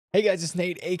Hey guys, it's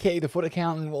Nate, aka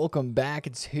TheFutAccountant. Welcome back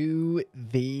to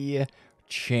the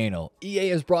channel. EA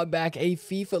has brought back a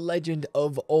FIFA legend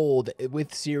of old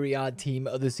with Serie A team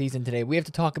of the season today. We have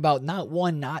to talk about not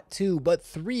one, not two, but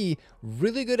three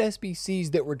really good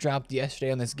SBCs that were dropped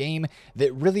yesterday on this game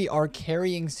that really are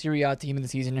carrying Serie A team of the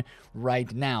season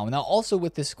right now. Now, also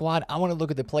with this squad, I want to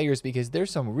look at the players because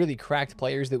there's some really cracked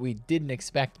players that we didn't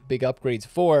expect big upgrades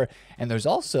for, and there's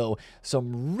also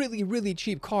some really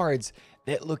cheap cards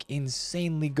that look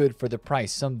insanely good for the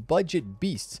price. Some budget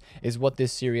beasts is what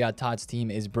this Serie A TOTS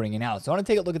team is bringing out. So I want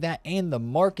to take a look at that, and the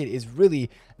market is really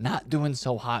not doing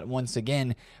so hot once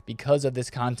again because of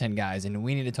this content, guys, and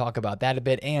we need to talk about that a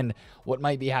bit and what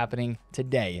might be happening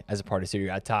today as a part of Serie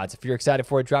A TOTS. If you're excited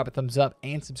for it, drop a thumbs up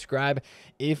and subscribe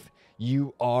if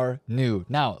you are new.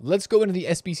 Now, let's go into the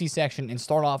SBC section and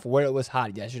start off where it was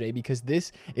hot yesterday because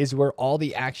this is where all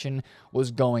the action was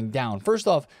going down. First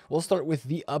off, we'll start with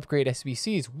the upgrade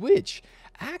SBCs, which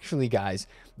actually, guys,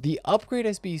 the upgrade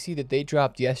SBC that they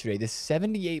dropped yesterday, the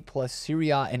 78 plus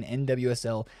Serie A and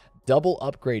NWSL double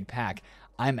upgrade pack,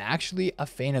 I'm actually a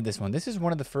fan of this one. This is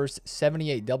one of the first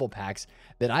 78 double packs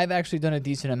that I've actually done a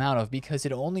decent amount of because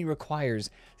it only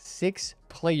requires 6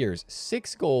 players,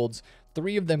 6 golds,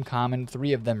 3 of them common,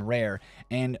 3 of them rare.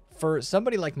 And for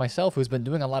somebody like myself who's been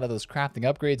doing a lot of those crafting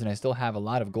upgrades and I still have a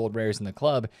lot of gold rares in the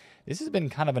club, this has been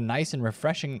kind of a nice and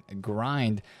refreshing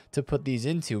grind to put these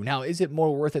into. Now, is it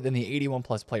more worth it than the 81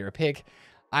 plus player pick?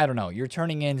 I don't know. You're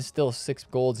turning in still 6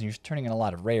 golds and you're turning in a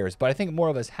lot of rares, but I think more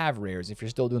of us have rares if you're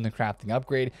still doing the crafting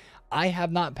upgrade. I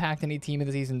have not packed any team of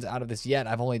the seasons out of this yet.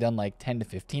 I've only done like 10 to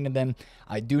 15 of them.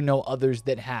 I do know others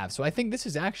that have. So I think this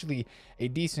is actually a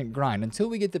decent grind. Until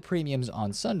we get the premiums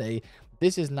on Sunday,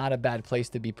 this is not a bad place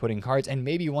to be putting cards. And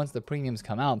maybe once the premiums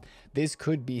come out, this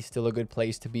could be still a good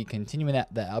place to be continuing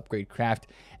that upgrade craft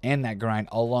and that grind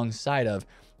alongside of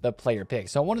the player pick.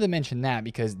 So I wanted to mention that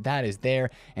because that is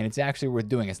there and it's actually worth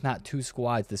doing. It's not 2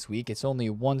 squads this week. It's only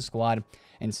 1 squad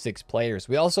and 6 players.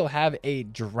 We also have a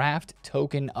draft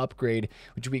token upgrade,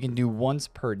 which we can do once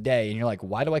per day. And you're like,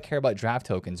 why do I care about draft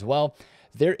tokens? Well,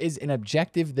 there is an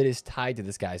objective that is tied to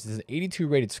this, guys. This is an 82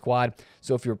 rated squad.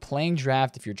 So if you're playing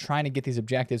draft, if you're trying to get these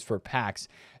objectives for packs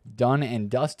done and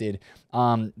dusted,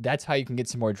 that's how you can get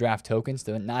some more draft tokens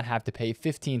to not have to pay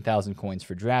 15,000 coins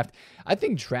for draft. I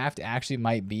think draft actually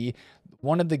might be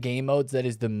one of the game modes that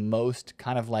is the most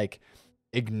kind of like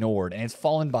ignored, and it's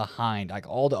fallen behind like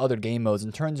all the other game modes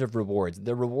in terms of rewards.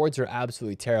 The rewards are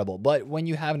absolutely terrible, but when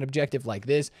you have an objective like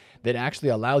this that actually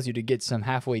allows you to get some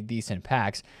halfway decent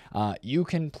packs, you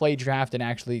can play draft and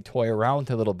actually toy around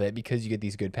a little bit because you get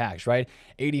these good packs, right?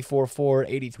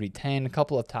 84-4, 83-10, a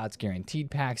couple of TOTS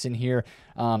guaranteed packs in here,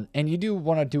 and you do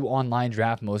want to do online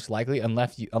draft most likely,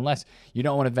 unless you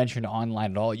don't want to venture into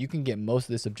online at all. You can get most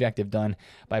of this objective done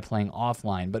by playing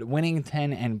offline, but winning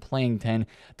 10 and playing 10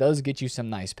 does get you some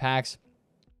nice packs.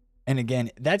 And again,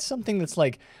 that's something that's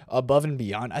like above and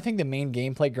beyond. I think the main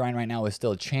gameplay grind right now is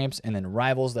still champs and then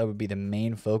rivals. That would be the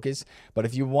main focus. But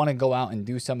if you want to go out and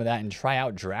do some of that and try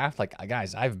out draft, like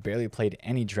guys, I've barely played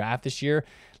any draft this year.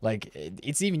 Like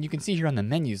it's even, you can see here on the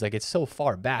menus, like it's so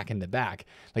far back in the back.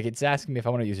 Like it's asking me if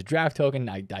I want to use a draft token.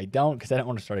 I don't, because I don't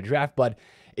want to start a draft, but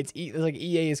it's like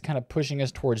EA is kind of pushing us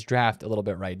towards draft a little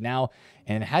bit right now,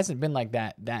 and it hasn't been like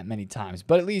that many times,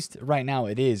 but at least right now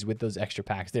it is with those extra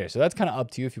packs there. So that's kind of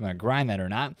up to you if you want to grind that or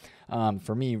not.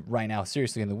 For me right now,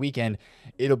 seriously, in the weekend,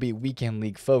 it'll be weekend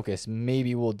league focus.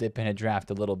 Maybe we'll dip in a draft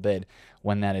a little bit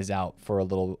when that is out for a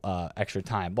little extra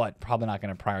time, but probably not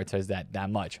going to prioritize that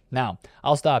much. Now,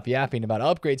 I'll stop yapping about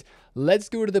upgrades. Let's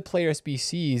go to the player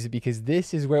SBCs because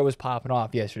this is where it was popping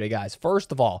off yesterday, guys.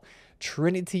 First of all,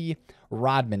 Trinity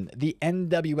Rodman, the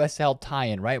NWSL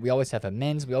tie-in, right? We always have a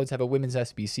men's, we always have a women's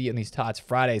SBC on these TOTS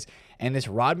Fridays. And this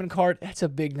Rodman card, that's a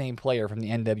big name player from the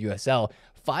NWSL.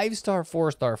 5-star,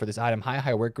 4-star for this item.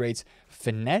 High work rates,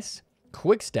 finesse,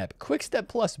 quick step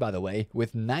plus, by the way,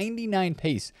 with 99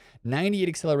 pace, 98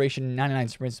 acceleration, 99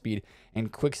 sprint speed,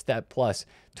 and quick step plus.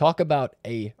 Talk about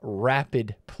a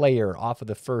rapid player off of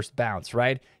the first bounce,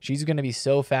 right? She's going to be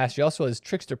so fast. She also has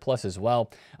trickster plus as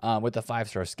well, with the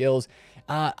 5-star skills.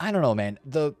 I don't know, man.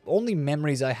 The only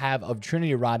memories I have of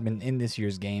Trinity Rodman in this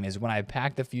year's game is when I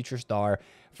packed the future star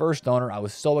first owner. I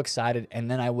was so excited, and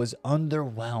then I was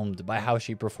underwhelmed by how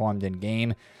she performed in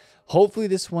game. Hopefully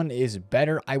this one is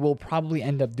better. I will probably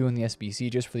end up doing the SBC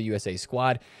just for the USA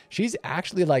squad. She's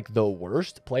actually like the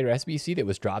worst player SBC that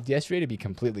was dropped yesterday, to be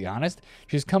completely honest.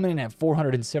 She's coming in at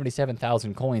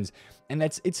 477,000 coins, and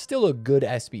it's still a good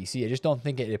SBC. I just don't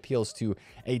think it appeals to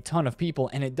a ton of people,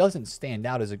 and it doesn't stand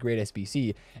out as a great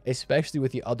SBC, especially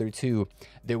with the other two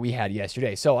that we had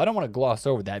yesterday. So I don't want to gloss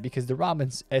over that because the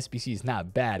Robin's SBC is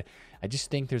not bad. I just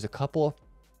think there's a couple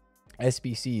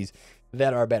SBCs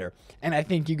that are better, and I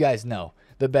think you guys know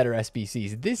the better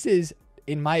SBCs. This is,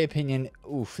 in my opinion,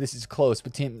 this is close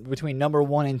between number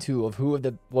 1 and 2 of who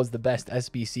was the best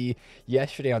SBC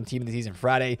yesterday on Team of the Season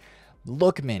Friday.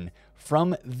 Lookman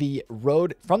from the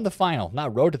final,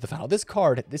 not road to the final. This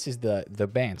card, this is the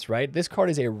Bants, right? This card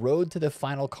is a road to the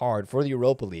final card for the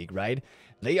Europa League, right?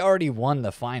 They already won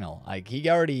the final. Like, he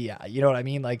already, you know what I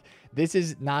mean? Like,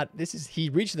 he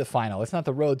reached the final. It's not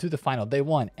the road to the final. They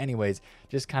won. Anyways,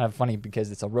 just kind of funny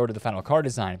because it's a road to the final card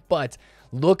design. But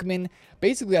Lookman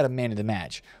basically got a man of the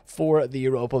match for the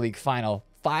Europa League final.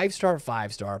 5-star,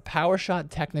 5-star, power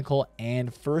shot, technical,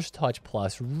 and first touch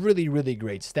plus. Really, really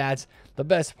great stats. The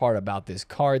best part about this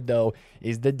card, though,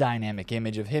 is the dynamic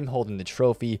image of him holding the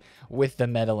trophy with the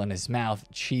medal in his mouth,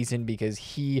 cheesing because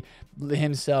he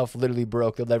himself literally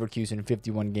broke the Leverkusen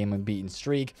 51-game unbeaten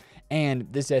streak. And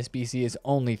this SBC is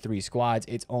only 3 squads.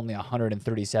 It's only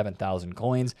 137,000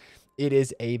 coins. It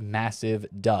is a massive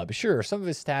dub. Sure, some of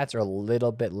his stats are a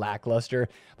little bit lackluster,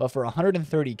 but for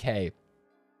 130K,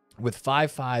 with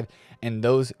 5'5" and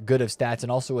those good of stats,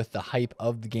 and also with the hype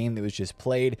of the game that was just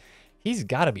played, he's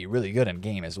got to be really good in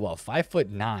game as well.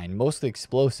 5'9", mostly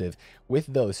explosive with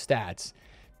those stats.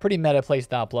 Pretty meta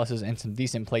playstyle pluses and some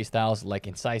decent playstyles like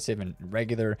incisive and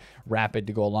regular rapid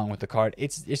to go along with the card.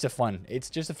 It's just a fun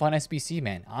SBC,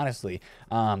 man. Honestly,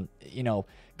 you know,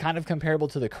 kind of comparable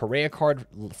to the Correa card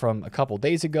from a couple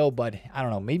days ago, but I don't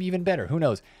know, maybe even better. Who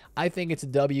knows? I think it's a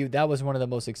W. That was one of the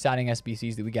most exciting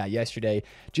SBCs that we got yesterday,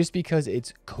 just because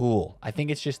it's cool. I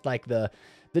think it's just like the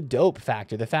dope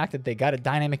factor, the fact that they got a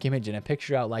dynamic image and a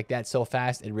picture out like that so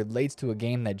fast, it relates to a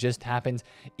game that just happened.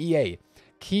 EA,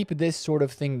 keep this sort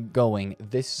of thing going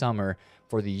this summer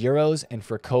for the Euros and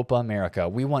for Copa America.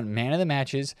 We want man of the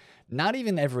matches, not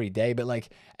even every day, but like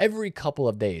every couple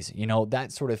of days, you know,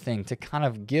 that sort of thing, to kind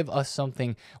of give us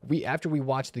something. After we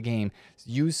watch the game,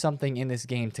 use something in this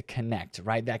game to connect,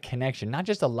 right? That connection, not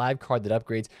just a live card that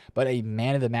upgrades, but a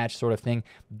man of the match sort of thing.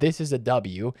 This is a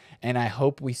W, and I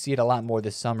hope we see it a lot more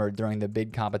this summer during the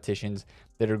big competitions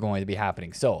that are going to be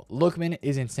happening. So Lookman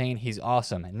is insane. He's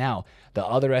awesome. Now, the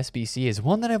other SBC is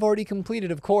one that I've already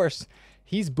completed, of course.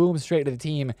 He's boomed straight to the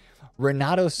team.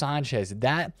 Renato Sanches.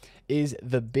 That is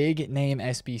the big name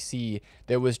SBC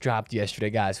that was dropped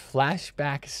yesterday, guys.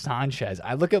 Flashback Sanchez.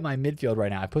 I look at my midfield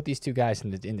right now. I put these two guys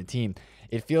in the team.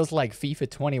 It feels like FIFA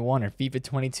 21 or FIFA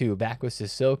 22 back with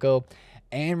Sissoko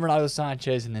and Renato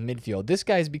Sanches in the midfield. This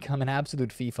guy's become an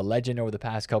absolute FIFA legend over the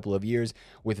past couple of years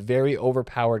with very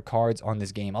overpowered cards on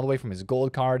this game, all the way from his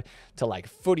gold card to like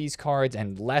footies cards.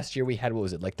 And last year we had, what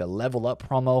was it, like the level up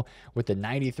promo with the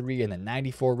 93 and the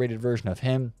 94 rated version of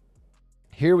him.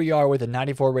 Here we are with a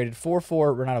 94 rated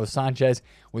 4-4 Renato Sanches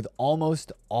with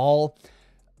almost all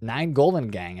 9 golden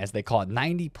gang, as they call it,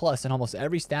 90 plus in almost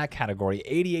every stat category.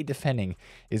 88 defending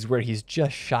is where he's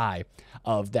just shy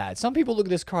of that. Some people look at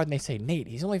this card and they say, Nate,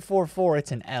 he's only 4-4,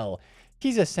 it's an L.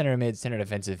 He's a center mid, center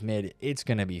defensive mid. It's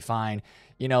going to be fine.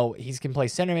 You know, he can play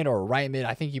center mid or right mid.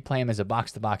 I think you play him as a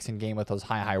box-to-box in game with those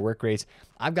high work rates.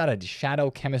 I've got a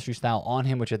shadow chemistry style on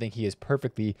him, which I think he is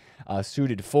perfectly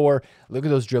suited for. Look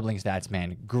at those dribbling stats,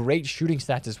 man. Great shooting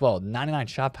stats as well. 99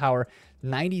 shot power,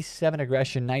 97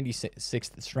 aggression,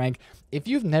 96 strength. If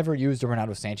you've never used a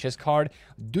Renato Sanches card,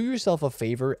 do yourself a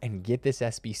favor and get this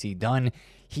SBC done.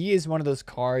 He is one of those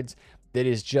cards that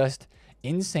is just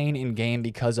insane in game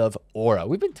because of aura.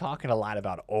 We've been talking a lot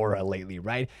about aura lately,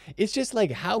 right? It's just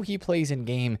like how he plays in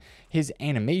game, his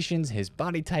animations, his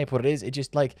body type, what it is. It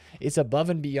just like, it's above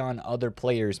and beyond other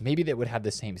players maybe that would have the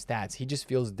same stats. He just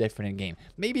feels different in game.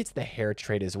 Maybe it's the hair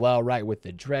trait as well, right? With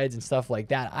the dreads and stuff like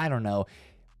that. I don't know.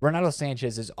 Renato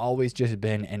Sanches has always just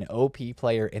been an OP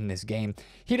player in this game.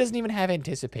 He doesn't even have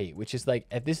anticipate, which is like,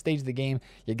 at this stage of the game,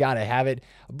 you gotta have it.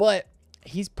 But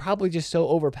he's probably just so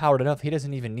overpowered enough, he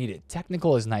doesn't even need it.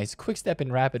 Technical is nice. Quick step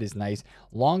and rapid is nice.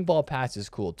 Long ball pass is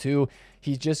cool too.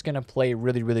 He's just going to play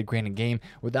really, really great in game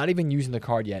without even using the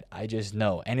card yet. I just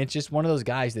know. And it's just one of those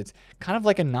guys that's kind of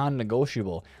like a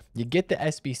non-negotiable. You get the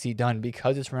SBC done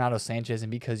because it's Renato Sanches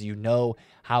and because you know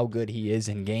how good he is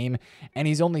in game. And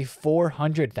he's only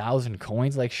 400,000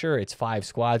 coins. Like, sure, it's 5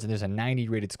 squads and there's a 90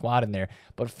 rated squad in there,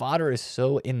 but fodder is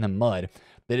so in the mud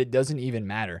that it doesn't even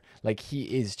matter. Like, he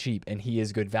is cheap and he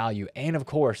is good value. And of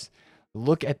course,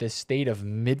 look at the state of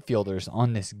midfielders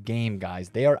on this game, guys.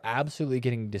 They are absolutely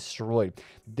getting destroyed.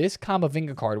 This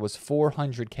Kamavinga card was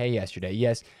 400k yesterday.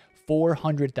 Yes,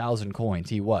 400,000 coins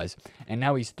he was. And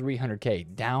now he's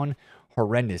 300k. Down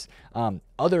horrendous.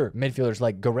 Other midfielders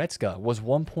like Goretzka was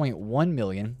 1.1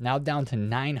 million, now down to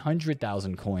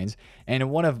 900,000 coins.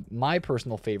 And one of my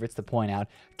personal favorites to point out,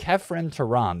 Kefrem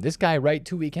Turam. This guy, right,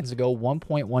 2 weekends ago,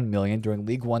 1.1 million during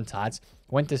League One TOTS.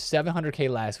 Went to 700k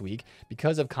last week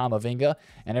because of Kamavinga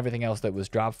and everything else that was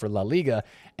dropped for La Liga.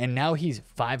 And now he's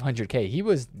 500k. He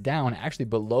was down actually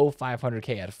below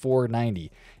 500k at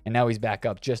 490. And now he's back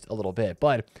up just a little bit.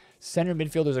 But center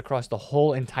midfielders across the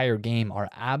whole entire game are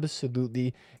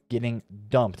absolutely getting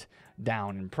dumped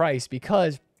down in price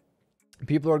because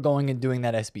people are going and doing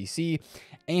that SBC,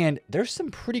 and there's some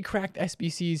pretty cracked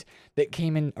SBCs that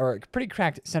came in, or pretty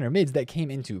cracked center mids that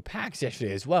came into packs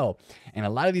yesterday as well. And a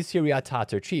lot of these Serie A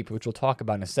TOTS are cheap, which we'll talk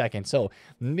about in a second. So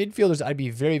midfielders, I'd be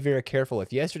very, very careful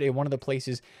with. Yesterday, one of the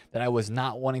places that I was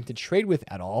not wanting to trade with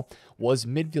at all was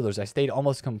midfielders. I stayed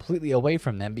almost completely away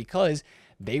from them because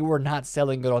they were not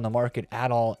selling good on the market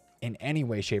at all in any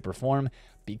way, shape, or form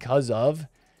because of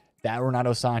that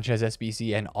Renato Sanches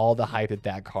SBC and all the hype that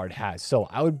that card has. So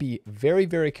I would be very,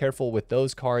 very careful with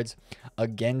those cards.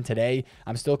 Again, today,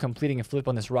 I'm still completing a flip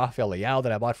on this Rafael Leao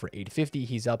that I bought for 850.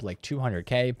 He's up like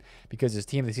 200k because his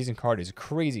team of the season card is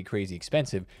crazy, crazy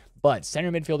expensive. But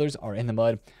center midfielders are in the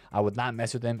mud. I would not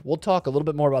mess with them. We'll talk a little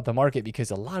bit more about the market because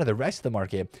a lot of the rest of the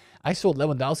market, I sold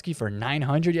Lewandowski for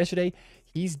 900 yesterday.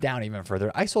 He's down even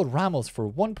further. I sold Ramos for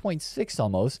 1.6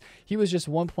 almost. He was just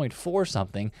 1.4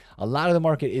 something. A lot of the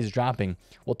market is dropping.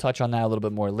 We'll touch on that a little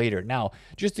bit more later. Now,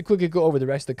 just to quickly go over the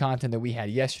rest of the content that we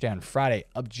had yesterday on Friday.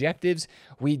 Objectives,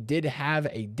 we did have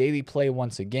a daily play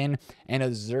once again and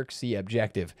a Xerxes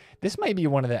objective. This might be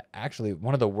one of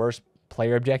the worst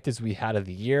player objectives we had of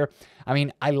the year. I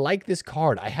mean, I like this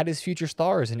card. I had his future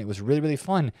stars and it was really, really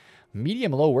fun.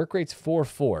 Medium low work rate's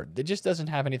 4.4. It just doesn't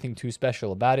have anything too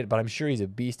special about it, but I'm sure he's a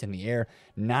beast in the air.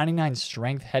 99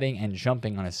 strength, heading, and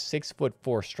jumping on a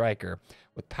 6'4" striker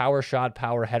with power shot,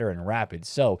 power header, and rapid.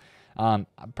 So I'm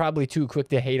probably too quick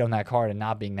to hate on that card and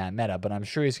not being that meta, but I'm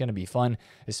sure he's going to be fun,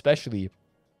 especially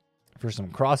for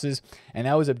some crosses. And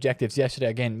that was objectives yesterday.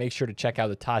 Again, make sure to check out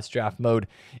the TOTS draft mode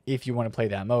if you want to play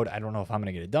that mode. I don't know if I'm going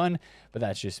to get it done, but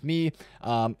that's just me.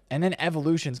 And then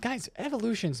evolutions. Guys,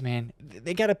 evolutions, man,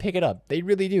 they got to pick it up. They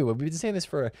really do. We've been saying this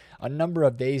for a number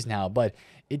of days now, but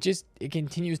it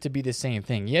continues to be the same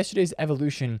thing. Yesterday's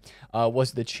evolution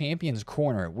was the Champions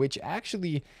Corner, which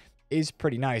actually is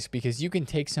pretty nice because you can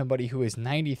take somebody who is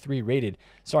 93 rated.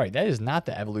 Sorry, that is not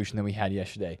the evolution that we had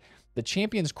yesterday. The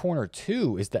Champions Corner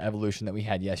 2 is the evolution that we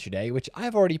had yesterday, which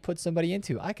I've already put somebody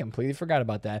into. I completely forgot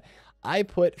about that. I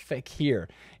put Fekir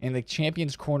in the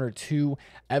Champions Corner 2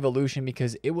 evolution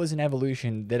because it was an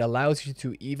evolution that allows you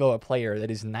to evo a player that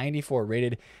is 94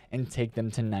 rated and take them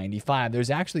to 95.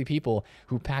 There's actually people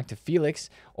who packed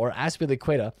Felix or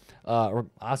Azpilicueta,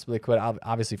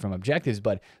 obviously from objectives,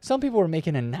 but some people were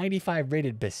making a 95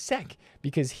 rated Bisek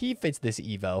because he fits this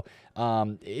evo.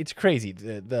 It's crazy,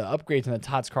 the upgrades and the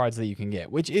TOTS cards that you can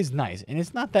get, which is nice. And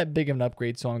it's not that big of an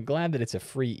upgrade, so I'm glad that it's a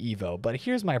free evo. But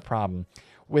here's my problem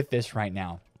with this right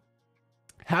now.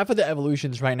 Half of the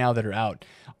evolutions right now that are out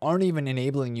aren't even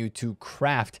enabling you to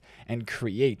craft and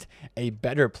create a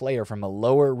better player from a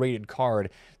lower rated card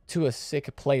to a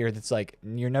sick player that's like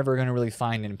you're never going to really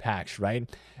find in packs, right?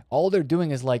 All they're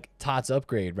doing is like TOTS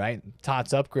upgrade, right?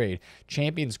 TOTS upgrade,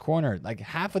 Champions Corner. Like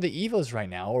half of the evos right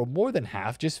now, or more than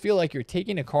half, just feel like you're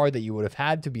taking a card that you would have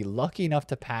had to be lucky enough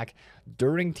to pack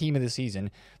during team of the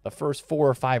season, the first 4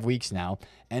 or 5 weeks now,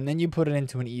 and then you put it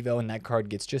into an evo and that card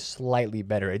gets just slightly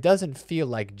better. It doesn't feel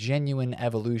like genuine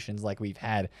evolutions like we've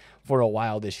had for a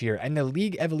while this year. And the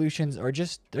league evolutions are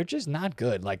they're just not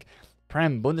good. Like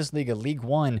Prem, Bundesliga, League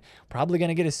One, probably going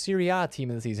to get a Serie A team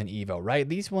of the season evo, right?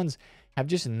 These ones have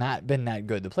just not been that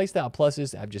good. The playstyle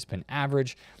pluses have just been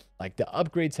average. Like the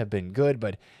upgrades have been good,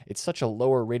 but it's such a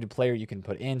lower rated player you can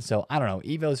put in. So I don't know.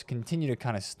 Evos continue to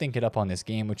kind of stink it up on this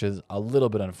game, which is a little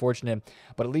bit unfortunate,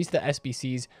 but at least the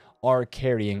SBCs are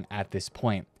carrying at this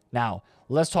point. Now,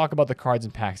 let's talk about the cards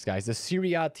and packs, guys. The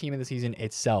Serie A team of the season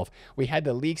itself. We had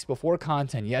the leaks before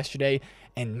content yesterday,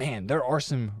 and man, there are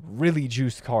some really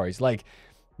juiced cards. Like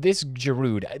this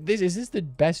Giroud. Is this the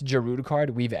best Giroud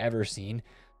card we've ever seen?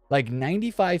 Like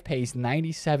 95 pace,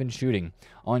 97 shooting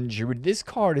on Giroud. This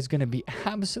card is going to be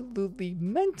absolutely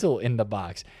mental in the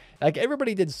box. Like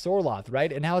everybody did Sorloth,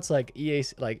 right? And now it's like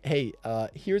EA's like, hey,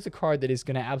 here's a card that is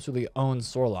going to absolutely own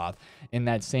Sorloth in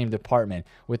that same department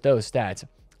with those stats.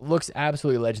 looks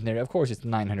absolutely legendary. Of course, it's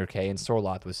 900k and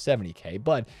Sorloth was 70k,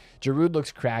 but Giroud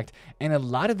looks cracked, and a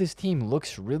lot of this team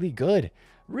looks really good.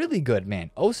 Really good,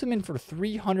 man. Osimhen for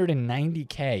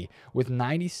 390k with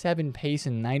 97 pace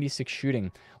and 96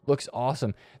 shooting looks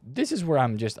awesome. This is where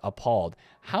I'm just appalled.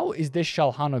 How is this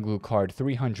Çalhanoğlu card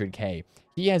 300k?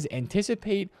 He has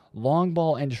Anticipate, Long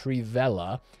Ball, and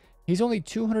Trivela. He's only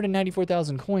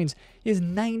 294,000 coins. He has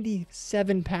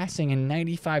 97 passing and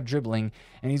 95 dribbling,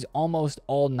 and he's almost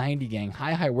all 90 gang.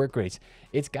 High work rates.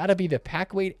 It's got to be the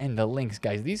pack weight and the links,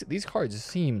 guys. These cards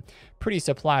seem pretty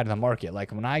supplied in the market.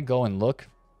 Like when I go and look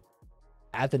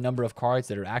at the number of cards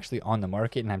that are actually on the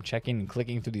market and I'm checking and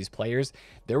clicking through these players,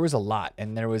 there was a lot.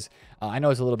 And there was, I know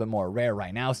it's a little bit more rare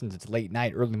right now since it's late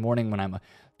night, early morning when I'm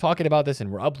talking about this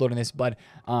and we're uploading this, but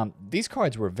these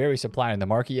cards were very supplied in the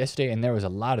market yesterday, and there was a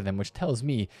lot of them, which tells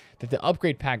me that the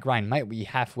upgrade pack grind might be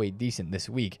halfway decent this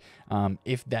week,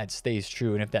 if that stays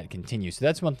true and if that continues. So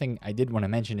that's one thing I did want to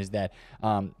mention, is that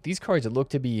these cards look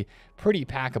to be pretty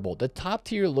packable. The top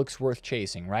tier looks worth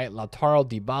chasing, right? Lautaro,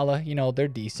 Dybala, you know, they're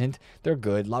decent, they're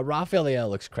good. Rafael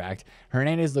looks cracked.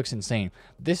 Hernandez looks insane.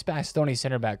 This Bastoni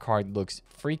center back card looks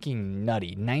freaking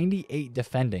nutty. 98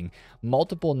 defending,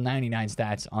 multiple 99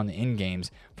 stats on the in-games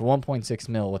for 1.6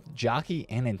 mil with Jockey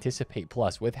and Anticipate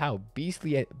Plus. With how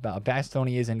beastly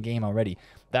Bastoni is in-game already,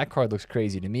 that card looks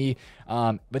crazy to me.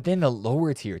 But then the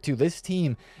lower tier, too. This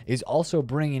team is also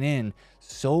bringing in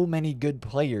so many good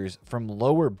players from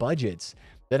lower budgets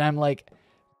that I'm like,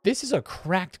 this is a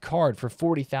cracked card for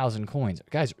 40,000 coins.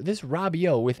 Guys, this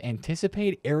Rabiot with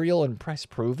Anticipate, Aerial, and Press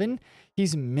Proven,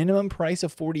 he's minimum price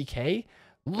of 40k.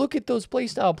 Look at those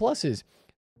playstyle pluses.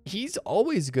 He's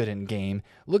always good in game.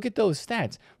 Look at those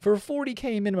stats. For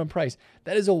 40k minimum price,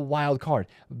 that is a wild card.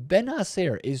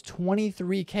 Benacer is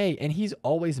 23k, and he's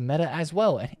always meta as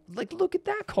well. And like, look at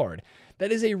that card.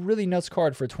 That is a really nuts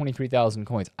card for 23,000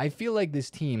 coins. I feel like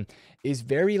this team is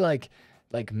very like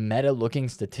meta looking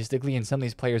statistically, and some of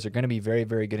these players are going to be very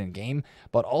good in game,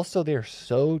 but also they're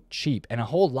so cheap, and a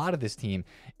whole lot of this team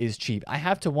is cheap. I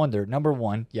have to wonder, number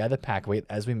one, yeah, the pack weight,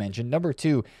 as we mentioned. Number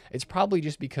two, it's probably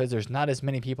just because there's not as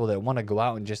many people that want to go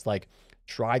out and just like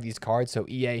try these cards, so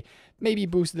EA maybe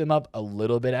boosted them up a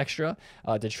little bit extra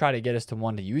to try to get us to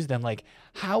want to use them. Like,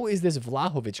 how is this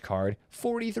Vlahovic card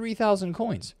 43,000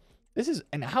 coins? This is,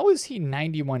 and how is he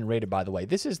 91 rated, by the way?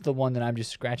 This is the one that I'm just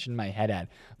scratching my head at,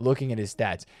 looking at his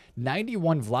stats.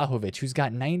 91 Vlahovic, who's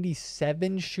got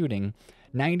 97 shooting,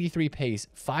 93 pace,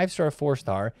 5-star,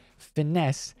 4-star,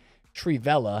 finesse,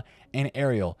 Trivela, and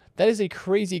Aerial. That is a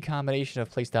crazy combination of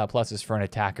playstyle pluses for an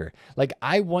attacker. Like,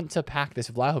 I want to pack this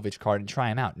Vlahovic card and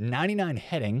try him out. 99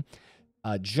 heading,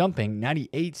 jumping,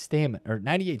 98 stamina, or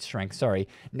 98 strength, sorry,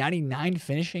 99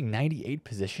 finishing, 98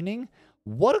 positioning.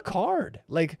 What a card.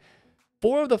 Like,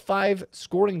 4 of the 5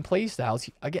 scoring playstyles.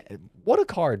 Again, what a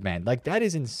card, man. Like, that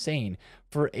is insane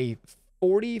for a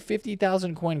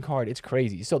 50,000 coin card. It's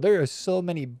crazy. So there are so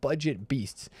many budget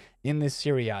beasts in this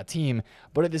Serie A team,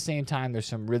 but at the same time, there's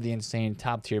some really insane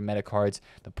top tier meta cards.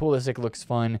 The Pulisic looks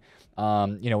fun.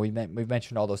 You know, we've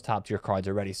mentioned all those top tier cards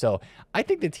already. So I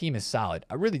think the team is solid.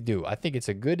 I really do. I think it's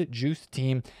a good juiced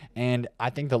team, and I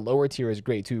think the lower tier is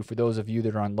great too for those of you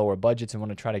that are on lower budgets and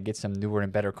want to try to get some newer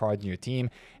and better cards in your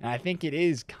team. And I think it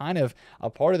is kind of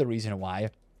a part of the reason why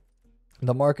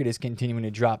the market is continuing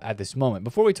to drop at this moment.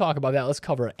 Before we talk about that, let's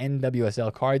cover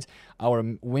NWSL cards, our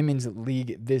women's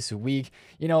league this week.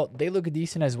 You know, they look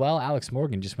decent as well. Alex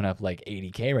Morgan just went up like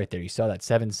 80k right there. You saw that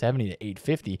 770 to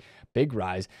 850, big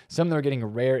rise. Some of them are getting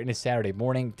rare in a Saturday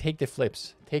morning. Take the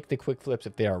flips. Take the quick flips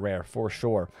if they are rare, for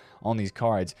sure, on these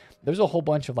cards. There's a whole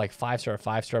bunch of like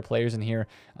 5-star players in here.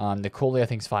 Nicole, I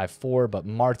think, is 5'4", but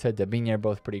Marta, Dabinia are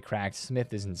both pretty cracked.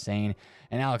 Smith is insane,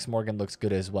 and Alex Morgan looks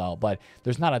good as well. But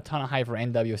there's not a ton of hype for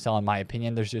NWSL, in my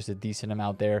opinion. There's just a decent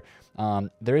amount there.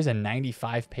 There is a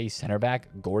 95 pace center back,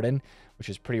 Gordon, which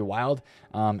is pretty wild.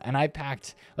 And I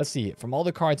packed, let's see, from all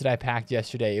the cards that I packed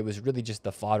yesterday, it was really just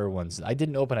the fodder ones. I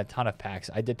didn't open a ton of packs.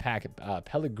 I did pack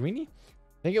Pellegrini,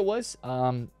 I think it was.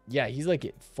 Yeah, he's like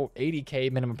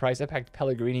 80k minimum price. I packed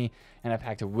Pellegrini and I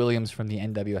packed Williams from the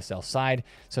NWSL side.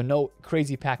 So no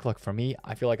crazy pack luck for me.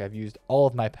 I feel like I've used all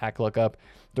of my pack luck up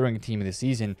during a team of the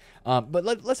season. But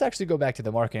let's actually go back to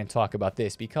the market and talk about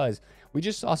this, because we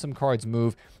just saw some cards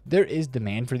move. There is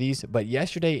demand for these, but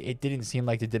yesterday it didn't seem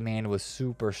like the demand was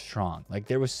super strong. Like,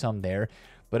 there was some there,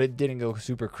 but it didn't go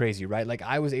super crazy, right? Like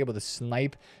I was able to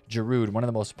snipe Giroud, one of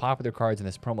the most popular cards in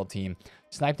this promo team,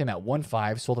 sniped him at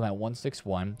 1.5, sold him at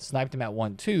 1.61, sniped him at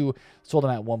 1.2, sold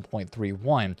him at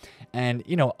 1.31. And,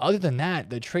 you know, other than that,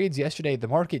 the trades yesterday, the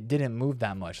market didn't move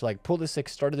that much. Like Pulisic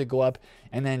started to go up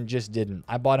and then just didn't.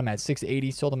 I bought him at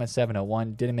 6.80, sold him at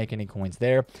 7.01, didn't make any coins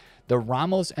there. The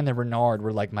Ramos and the Renard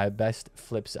were like my best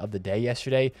flips of the day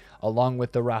yesterday, along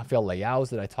with the Rafael Leaos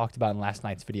that I talked about in last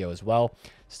night's video as well.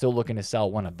 Still looking to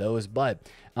sell one of those. But,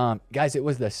 guys, it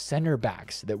was the center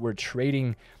backs that were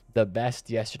trading the best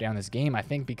yesterday on this game, I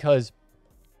think, because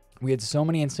we had so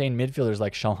many insane midfielders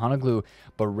like Çalhanoğlu,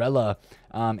 Barella,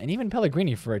 and even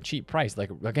Pellegrini for a cheap price.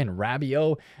 Like, again,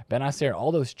 Rabiot, Benacer,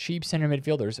 all those cheap center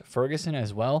midfielders, Ferguson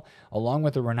as well, along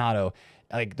with the Renato.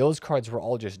 Like, those cards were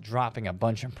all just dropping a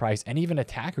bunch in price, and even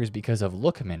attackers because of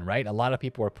Lookman, right? A lot of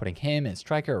people were putting him as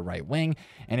striker or right wing,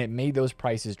 and it made those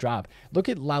prices drop. Look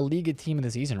at La Liga team of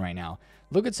the season right now.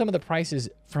 Look at some of the prices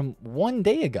from one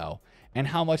day ago and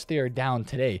how much they are down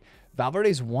today.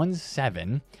 Valverde's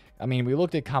 1.7. I mean, we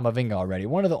looked at Camavinga already.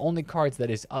 One of the only cards that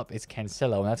is up is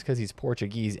Cancelo, and that's because he's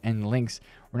Portuguese and links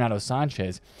Renato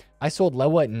Sanches. I sold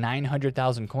Lewa at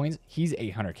 900,000 coins. He's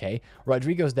 800K.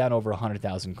 Rodrigo's down over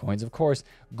 100,000 coins. Of course,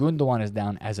 Gundogan is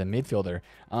down as a midfielder.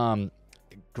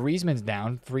 Griezmann's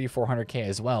down 400K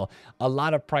as well. A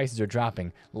lot of prices are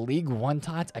dropping. League One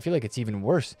tots, I feel like it's even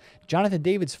worse. Jonathan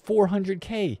David's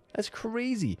 400K. That's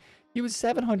crazy. He was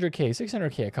 700K,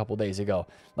 600K a couple days ago.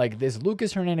 Like this,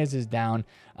 Lucas Hernandez is down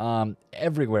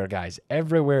everywhere, guys.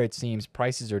 Everywhere it seems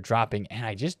prices are dropping, and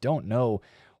I just don't know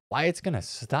why it's going to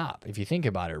stop if you think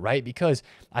about it, right? Because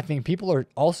I think people are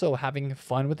also having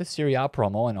fun with the Serie A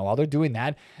promo, and while they're doing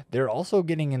that, they're also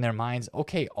getting in their minds,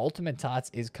 okay, Ultimate Tots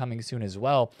is coming soon as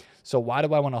well. So why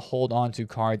do I want to hold on to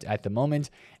cards at the moment?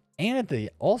 And at the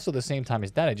same time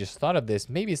as that, I just thought of this.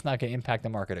 Maybe it's not going to impact the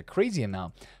market a crazy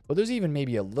amount, but there's even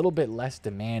maybe a little bit less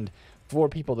demand for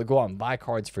people to go out and buy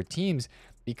cards for teams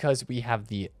because we have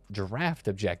the draft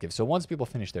objective. So once people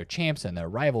finish their champs and their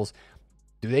rivals,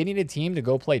 do they need a team to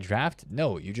go play draft?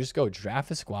 No, you just go draft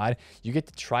the squad. You get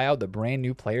to try out the brand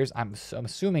new players. I'm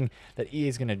assuming that EA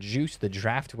is going to juice the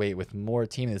draft weight with more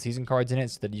team of the season cards in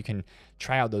it so that you can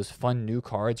try out those fun new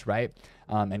cards, right?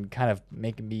 And kind of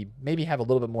maybe have a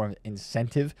little bit more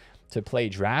incentive to play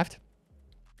draft.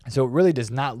 So it really does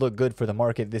not look good for the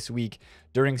market this week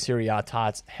during Serie A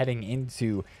TOTS heading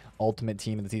into Ultimate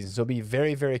Team of the Season. So be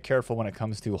very, very careful when it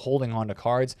comes to holding on to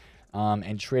cards.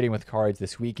 And trading with cards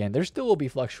this weekend. There still will be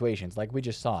fluctuations like we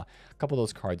just saw. A couple of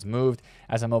those cards moved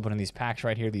as I'm opening these packs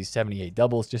right here, these 78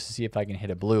 doubles, just to see if I can hit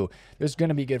a blue. There's going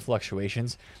to be good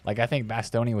fluctuations. Like I think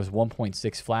Bastoni was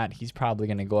 1.6 flat. He's probably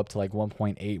going to go up to like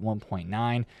 1.8,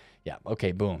 1.9. Yeah,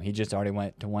 okay, boom. He just already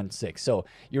went to 1.6. So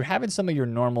you're having some of your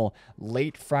normal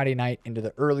late Friday night into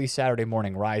the early Saturday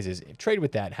morning rises. Trade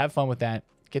with that. Have fun with that.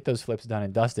 Get those flips done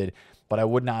and dusted, but I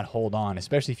would not hold on,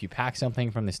 especially if you pack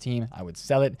something from this team. I would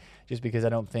sell it just because I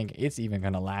don't think it's even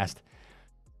going to last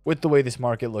with the way this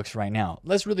market looks right now.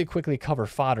 Let's really quickly cover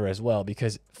fodder as well,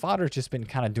 because fodder's just been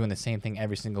kind of doing the same thing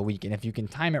every single week, and if you can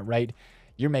time it right,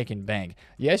 you're making bank.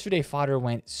 Yesterday, fodder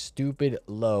went stupid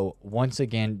low once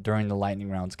again during the lightning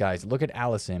rounds, guys. Look at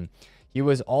Allison. He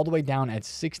was all the way down at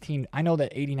 16. I know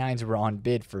that 89s were on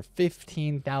bid for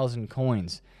 15,000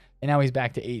 coins. And now he's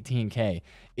back to 18K.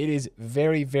 It is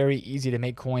very, very easy to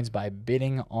make coins by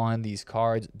bidding on these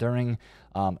cards during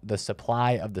the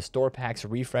supply of the store packs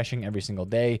refreshing every single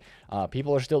day.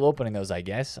 People are still opening those, I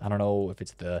guess. I don't know if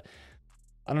it's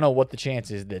I don't know what the chance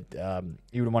is that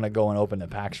you would want to go and open the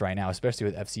packs right now, especially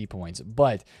with FC points.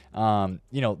 But,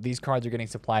 you know, these cards are getting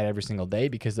supplied every single day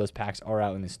because those packs are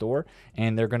out in the store,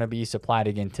 and they're going to be supplied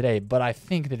again today. But I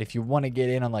think that if you want to get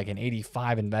in on like an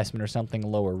 85 investment or something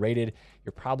lower rated,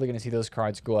 you're probably going to see those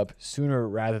cards go up sooner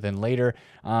rather than later.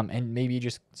 And maybe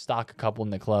just stock a couple in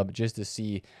the club just to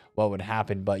see what would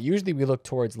happen. But usually we look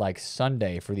towards like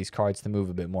Sunday for these cards to move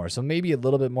a bit more. So maybe a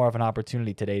little bit more of an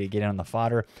opportunity today to get in on the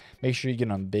fodder. Make sure you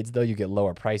get on bids though. You get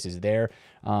lower prices there.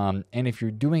 And if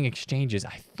you're doing exchanges,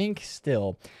 I think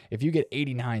still, if you get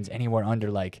 89s anywhere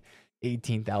under like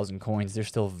 18,000 coins, they're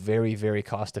still very, very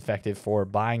cost effective for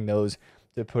buying those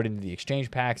to put into the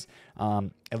exchange packs,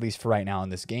 at least for right now in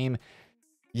this game.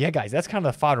 Yeah, guys, that's kind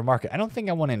of the fodder market. I don't think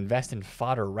I want to invest in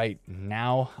fodder right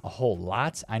now a whole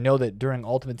lot. I know that during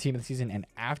Ultimate Team of the Season and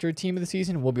after Team of the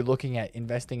Season, we'll be looking at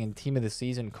investing in Team of the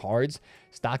Season cards,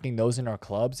 stocking those in our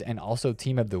clubs, and also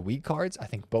Team of the Week cards. I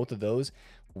think both of those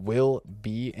will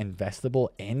be investable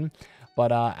in.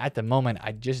 But at the moment,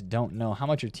 I just don't know. How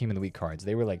much are Team of the Week cards?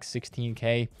 They were like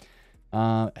 16K.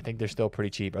 I think they're still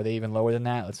pretty cheap. Are they even lower than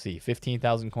that? Let's see.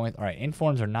 15,000 coins. All right,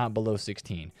 informs are not below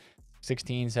 16.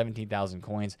 16, 17,000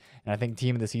 coins. And I think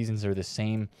team of the seasons are the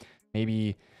same,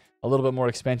 maybe a little bit more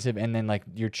expensive. And then like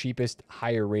your cheapest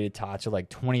higher rated tots are like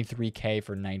 23K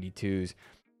for 92s.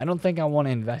 I don't think I want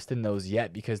to invest in those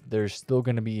yet because there's still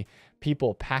going to be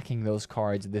people packing those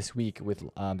cards this week with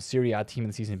Serie A team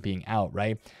of the season being out,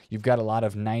 right? You've got a lot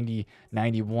of 90,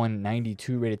 91,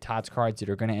 92 rated tots cards that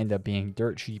are going to end up being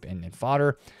dirt cheap and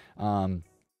fodder.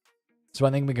 So I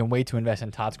think we can wait to invest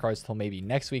in tots cards till maybe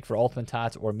next week for Ultimate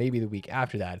Tots or maybe the week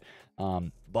after that.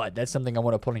 But that's something I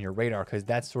want to put on your radar because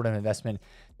that's sort of an investment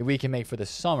that we can make for the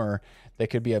summer that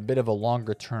could be a bit of a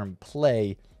longer term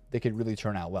play that could really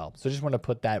turn out well. So just want to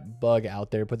put that bug out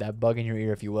there, put that bug in your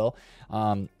ear, if you will,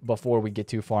 before we get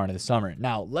too far into the summer.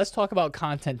 Now, let's talk about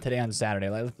content today on Saturday.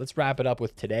 Let's wrap it up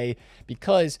with today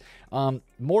because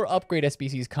more upgrade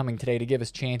SBCs coming today to give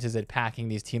us chances at packing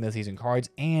these Team of the Season cards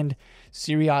and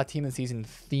Serie A Team of the Season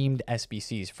themed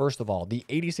SBCs. First of all, the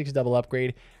 86 double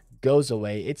upgrade goes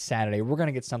away. It's Saturday. We're going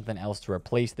to get something else to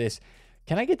replace this.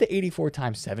 Can I get the 84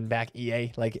 times 7 back,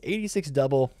 EA? Like 86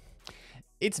 double...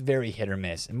 it's very hit or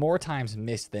miss, more times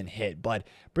missed than hit, but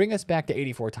bring us back to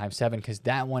 84 times 7 because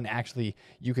that one actually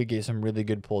you could get some really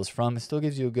good pulls from. It still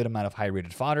gives you a good amount of high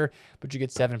rated fodder, but you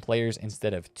get 7 players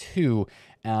instead of 2.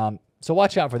 So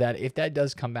watch out for that. If that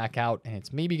does come back out and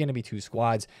it's maybe going to be 2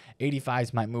 squads,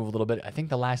 85s might move a little bit. I think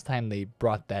the last time they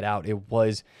brought that out, it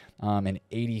was an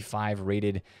 85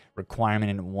 rated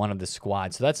requirement in one of the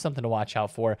squads. So that's something to watch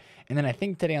out for. And then I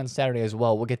think today on Saturday as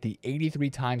well, we'll get the 83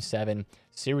 times 7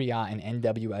 Serie A and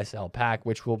NWSL pack,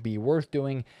 which will be worth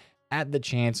doing at the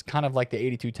chance, kind of like the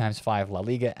 82 times 5 La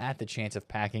Liga, at the chance of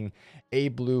packing a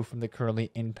blue from the currently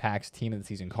Impact's Team of the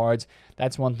Season cards.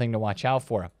 That's one thing to watch out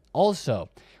for. Also,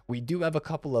 we do have a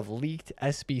couple of leaked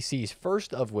SBCs,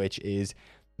 first of which is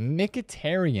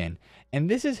Mkhitaryan, and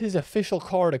this is his official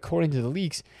card according to the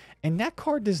leaks, and that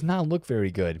card does not look very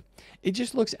good. It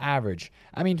just looks average.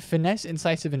 I mean, finesse,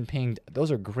 incisive, and pinged, those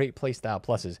are great playstyle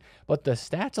pluses, but the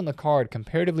stats on the card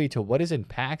comparatively to what is in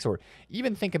packs, or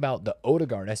even think about the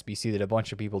Odegaard SBC that a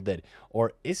bunch of people did,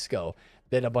 or Isco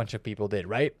that a bunch of people did,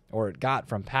 right? Or got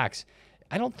from packs.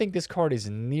 I don't think this card is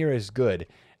near as good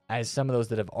as some of those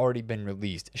that have already been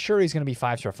released. Sure, he's going to be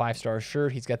 5-star, 5-star. Sure,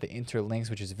 he's got the interlinks,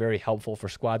 which is very helpful for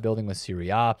squad building with Serie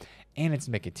A, and it's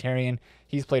Mkhitaryan.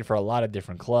 He's played for a lot of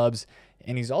different clubs,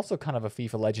 and he's also kind of a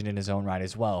FIFA legend in his own right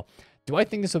as well. Do I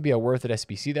think this will be a worth it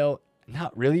SBC, though?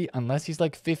 Not really, unless he's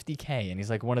like 50K, and he's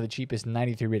like one of the cheapest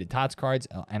 93 rated TOTS cards,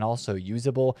 and also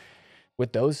usable.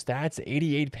 With those stats,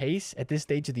 88 pace at this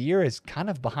stage of the year is kind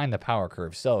of behind the power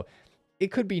curve. So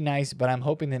it could be nice, but I'm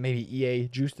hoping that maybe EA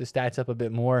juice the stats up a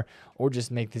bit more or just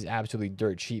make this absolutely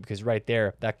dirt cheap because right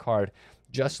there, that card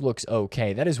just looks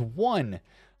okay. That is one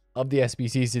of the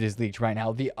SBCs that is leaked right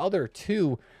now. The other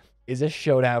 2 is a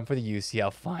showdown for the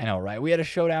UCL final, right? We had a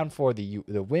showdown for the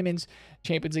Women's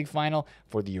Champions League final,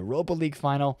 for the Europa League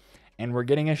final, and we're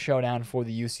getting a showdown for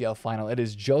the UCL final. It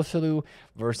is Joselu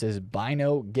versus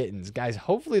Bino Gittins. Guys,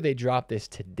 hopefully they drop this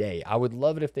today. I would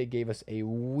love it if they gave us a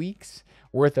week's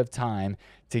worth of time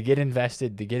to get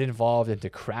invested, to get involved, and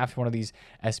to craft one of these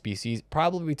SBCs,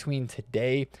 probably between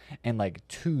today and like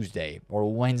Tuesday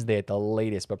or Wednesday at the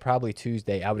latest, but probably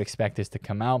Tuesday. I would expect this to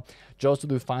come out.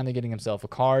 Joselu finally getting himself a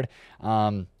card.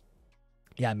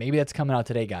 Yeah, maybe that's coming out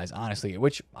today, guys, honestly,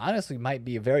 which honestly might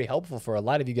be very helpful for a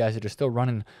lot of you guys that are still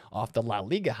running off the La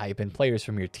Liga hype and players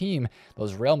from your team.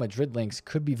 Those Real Madrid links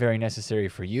could be very necessary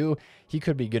for you. He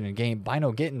could be good in game.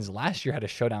 Bino Gittins last year had a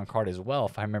showdown card as well,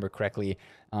 if I remember correctly,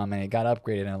 and it got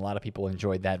upgraded, and a lot of people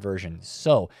enjoyed that version.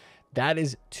 So that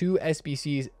is 2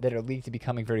 SBCs that are leaked to be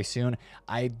coming very soon.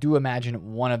 I do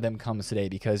imagine one of them comes today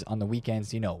because on the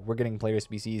weekends, you know, we're getting player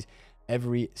SBCs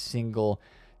every single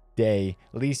day,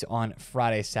 at least on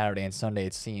Friday, Saturday, and Sunday,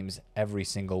 it seems, every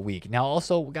single week. Now,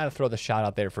 also, we got to throw the shot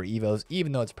out there for Evos,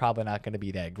 even though it's probably not going to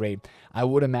be that great. I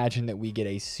would imagine that we get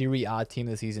a Serie A Team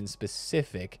of the Season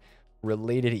specific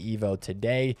related to Evo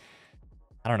today.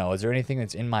 I don't know. Is there anything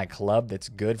that's in my club that's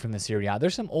good from the Serie A?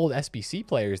 There's some old SBC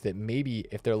players that maybe,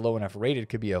 if they're low enough rated,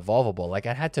 could be evolvable. Like,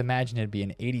 I had to imagine it'd be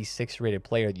an 86 rated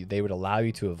player that they would allow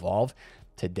you to evolve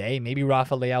today. Maybe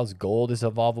Rafa Leao's gold is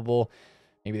evolvable.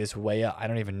 Maybe this way up, I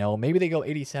don't even know. Maybe they go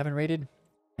 87 rated,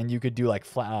 and you could do like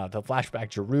the flashback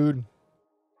Giroud,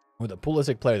 or the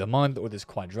Pulisic player of the month, or this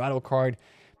Quadrado card.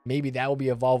 Maybe that will be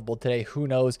evolvable today. Who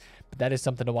knows? But that is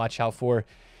something to watch out for.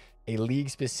 a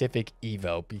league-specific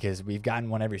Evo, because we've gotten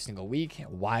one every single week.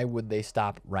 Why would they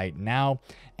stop right now?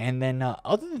 And then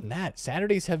other than that,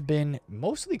 Saturdays have been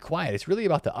mostly quiet. It's really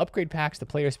about the upgrade packs, the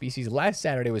player species. Last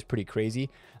Saturday was pretty crazy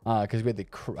because we had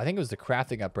I think it was the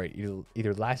crafting upgrade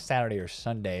either last Saturday or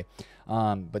Sunday.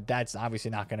 But that's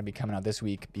obviously not going to be coming out this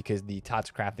week because the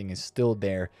TOTS crafting is still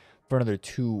there for another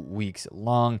 2 weeks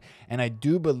long. And I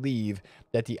do believe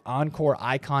that the Encore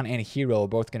Icon and Hero are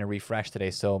both going to refresh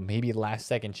today. So maybe last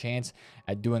second chance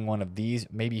at doing one of these.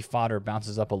 Maybe fodder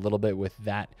bounces up a little bit with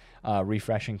that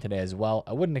refreshing today as well.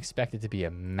 I wouldn't expect it to be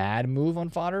a mad move on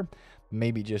fodder.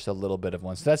 Maybe just a little bit of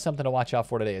one. So that's something to watch out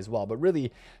for today as well. But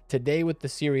really, today with the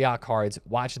Serie A cards,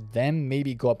 watch them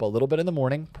maybe go up a little bit in the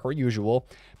morning, per usual,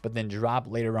 but then drop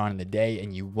later on in the day,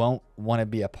 and you won't want to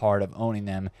be a part of owning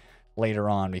them later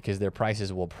on because their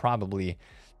prices will probably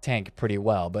tank pretty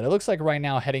well. But it looks like right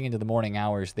now, heading into the morning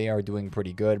hours, they are doing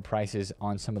pretty good. Prices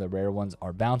on some of the rare ones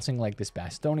are bouncing like this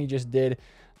Bastoni just did.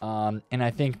 And I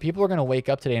think people are going to wake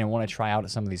up today and want to try out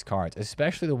some of these cards,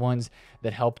 especially the ones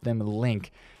that help them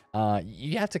link.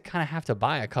 You have to kind of have to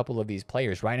buy a couple of these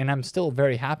players, right? And I'm still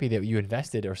very happy that you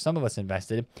invested, or some of us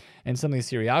invested, in some of these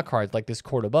Serie A cards, like this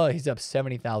Cordoba. He's up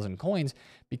 70,000 coins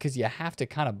because you have to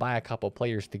kind of buy a couple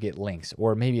players to get links,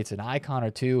 or maybe it's an icon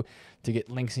or two to get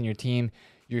links in your team.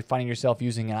 You're finding yourself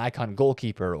using an icon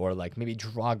goalkeeper, or like maybe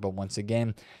Drogba once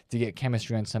again to get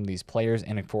chemistry on some of these players,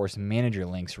 and of course manager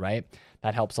links, right?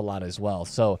 That helps a lot as well.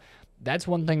 So that's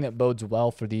one thing that bodes well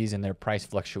for these and their price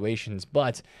fluctuations.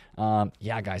 But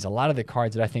yeah, guys, a lot of the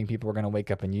cards that I think people are going to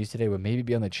wake up and use today would maybe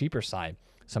be on the cheaper side.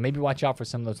 So maybe watch out for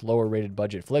some of those lower rated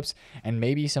budget flips, and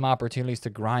maybe some opportunities to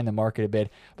grind the market a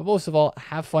bit. But most of all,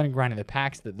 have fun grinding the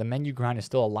packs. The menu grind is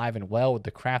still alive and well with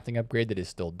the crafting upgrade that is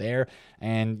still there.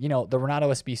 And, you know, the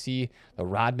Renato SBC, the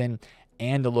Rodman,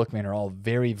 and the Lookman are all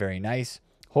very, very nice.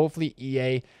 Hopefully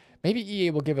maybe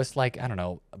EA will give us, like, I don't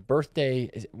know, a birthday.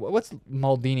 What's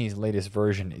Maldini's latest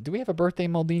version? Do we have a birthday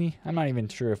Maldini? I'm not even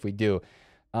sure if we do.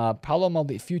 Paolo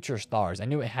Maldini, Future Stars. I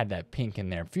knew it had that pink in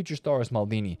there. Future Stars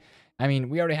Maldini. I mean,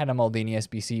 we already had a Maldini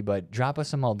SBC, but drop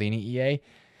us a Maldini EA.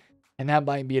 And that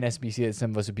might be an SBC that some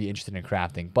of us would be interested in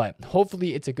crafting. But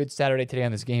hopefully it's a good Saturday today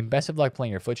on this game. Best of luck playing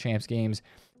your Foot Champs games.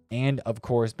 And, of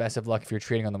course, best of luck if you're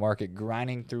trading on the market,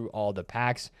 grinding through all the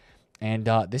packs. And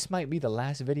this might be the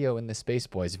last video in this space,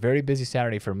 boys. Very busy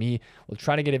Saturday for me. We'll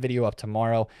try to get a video up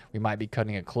tomorrow. We might be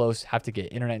cutting it close. Have to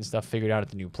get internet and stuff figured out at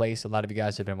the new place. A lot of you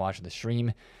guys have been watching the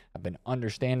stream. I've been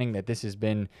understanding that this has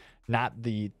been not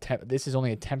the... this is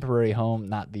only a temporary home,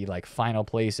 not the, like, final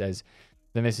place, as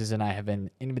the missus and I have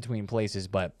been in between places.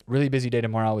 But really busy day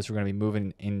tomorrow as we're going to be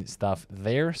moving in stuff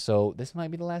there. So this might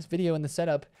be the last video in the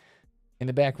setup in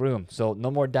the back room. So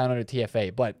no more down under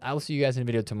TFA. But I will see you guys in a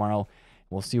video tomorrow.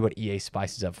 We'll see what EA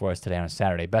spices up for us today on a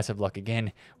Saturday. Best of luck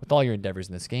again with all your endeavors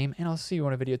in this game, and I'll see you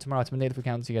on a video tomorrow. It's my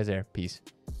TheFutAccountant. See you guys there. Peace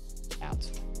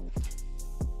out.